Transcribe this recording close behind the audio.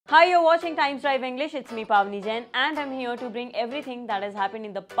Hi, you're watching Times Drive English. It's me, Pavni Jain, and I'm here to bring everything that has happened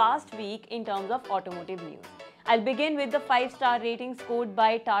in the past week in terms of automotive news. I'll begin with the 5-star rating scored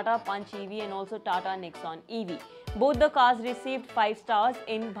by Tata Punch.ev and also Tata Nexon.ev. Both the cars received 5 stars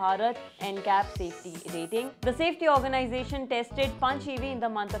in Bharat NCAP safety rating. The safety organization tested Punch.ev in the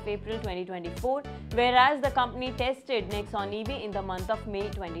month of April 2024, whereas the company tested Nexon.ev in the month of May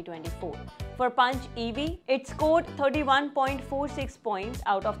 2024. For Punch.ev, it scored 31.46 points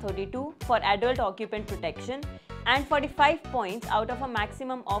out of 32 for adult occupant protection and 45 points out of a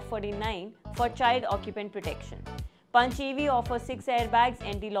maximum of 49 for child occupant protection. Punch.ev offers 6 airbags,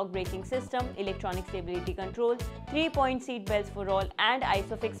 anti-lock braking system, electronic stability control, 3-point seat belts for all and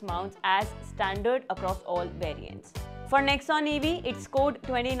ISOFIX mounts as standard across all variants. For Nexon.ev, it scored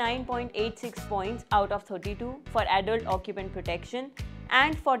 29.86 points out of 32 for adult occupant protection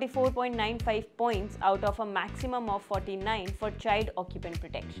and 44.95 points out of a maximum of 49 for child occupant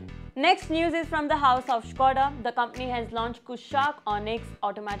protection. Next news is from the house of Skoda. The company has launched Kushaq Onyx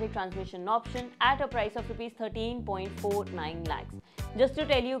automatic transmission option at a price of Rs 13.49 lakhs. Just to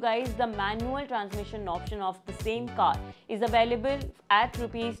tell you guys, the manual transmission option of the same car is available at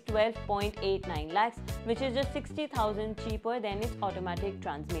Rs 12.89 lakhs, which is just 60,000 cheaper than its automatic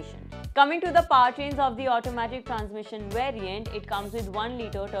transmission. Coming to the powertrains of the automatic transmission variant, it comes with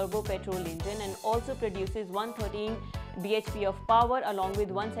 1-liter turbo petrol engine and also produces 113 bhp of power along with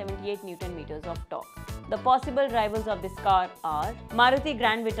 178 Nm of torque. The possible rivals of this car are Maruti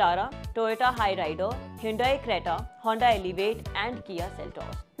Grand Vitara, Toyota Hyryder, Hyundai Creta, Honda Elevate and Kia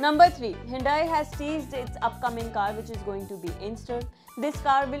Seltos. Number 3. Hyundai has teased its upcoming car, which is going to be Inster. This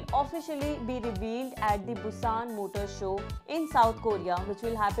car will officially be revealed at the Busan Motor Show in South Korea, which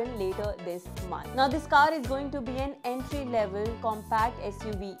will happen later this month. Now, this car is going to be an entry-level compact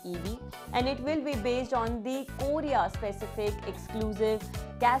SUV EV and it will be based on the Korea-specific exclusive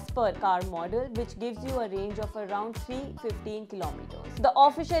Casper car model, which gives you a range of around 315 kilometers. The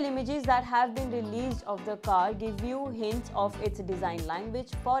official images that have been released of the car give you hints of its design language.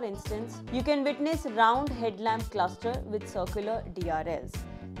 For instance, you can witness round headlamp cluster with circular DRLs.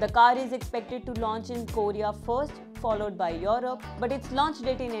 The car is expected to launch in Korea first, followed by Europe, but its launch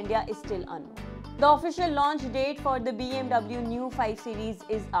date in India is still unknown. The official launch date for the BMW new 5 Series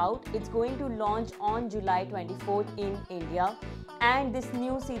is out. It's going to launch on July 24th in India. And this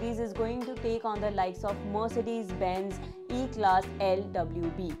new series is going to take on the likes of Mercedes-Benz E-Class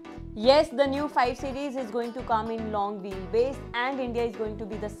LWB. Yes, the new 5 Series is going to come in long wheelbase and India is going to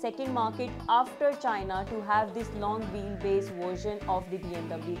be the second market after China to have this long wheelbase version of the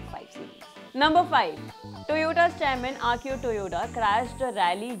BMW 5 Series. Number 5. Toyota's chairman Akio Toyoda crashed the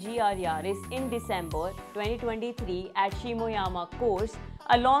Rally GR Yaris in December 2023 at Shimoyama course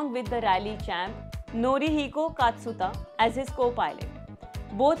along with the rally champ Norihiko Katsuta as his co-pilot.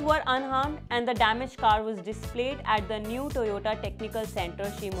 Both were unharmed and the damaged car was displayed at the new Toyota Technical Center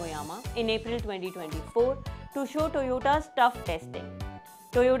Shimoyama in April 2024 to show Toyota's tough testing.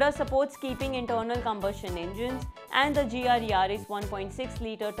 Toyota supports keeping internal combustion engines and the GR Yaris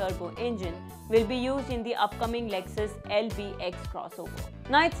 1.6-liter turbo engine will be used in the upcoming Lexus LBX crossover.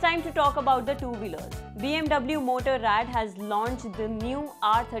 Now it's time to talk about the two-wheelers. BMW Motorrad has launched the new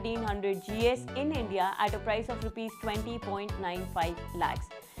R1300 GS in India at a price of Rs 20.95 lakhs.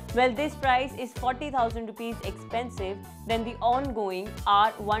 Well, this price is 40,000 rupees expensive than the ongoing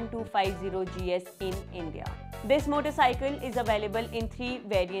R1250 GS in India. This motorcycle is available in 3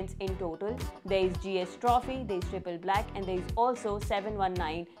 variants in total. There is GS Trophy, there is Triple Black and there is also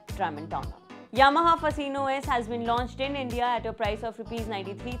 719 Tramontana. Yamaha Fascino S has been launched in India at a price of Rs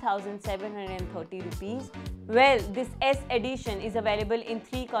 93,730 rupees. Well, this S edition is available in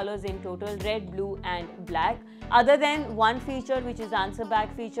 3 colors in total, red, blue and black. Other than one feature, which is answer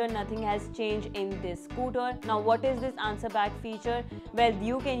back feature, nothing has changed in this scooter. Now, what is this answer back feature? Well,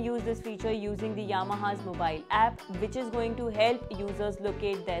 you can use this feature using the Yamaha's mobile app, which is going to help users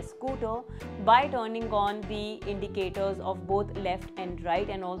locate their scooter by turning on the indicators of both left and right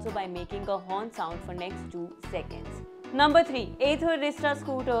and also by making a horn sound for next 2 seconds. Number 3. Ather Rista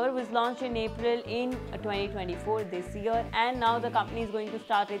scooter was launched in April in 2024 this year and now the company is going to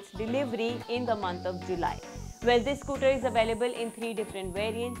start its delivery in the month of July. Well, this scooter is available in 3 different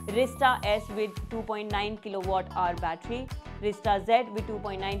variants: Rista S with 2.9 kWh battery, Rista Z with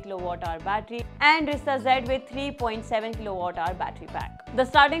 2.9 kWh battery and Rista Z with 3.7 kWh battery pack. The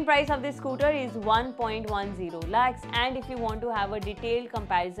starting price of this scooter is 1.10 lakhs and if you want to have a detailed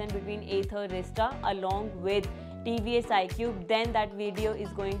comparison between Ather Rista along with TVS iQube, then that video is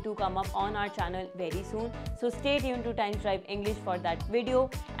going to come up on our channel very soon. So stay tuned to Times Drive English for that video.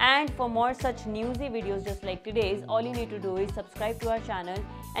 And for more such newsy videos just like today's, all you need to do is subscribe to our channel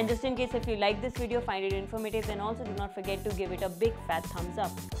And just in case if you like this video, find it informative, then also do not forget to give it a big fat thumbs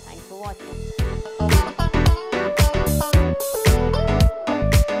up. Thanks for watching.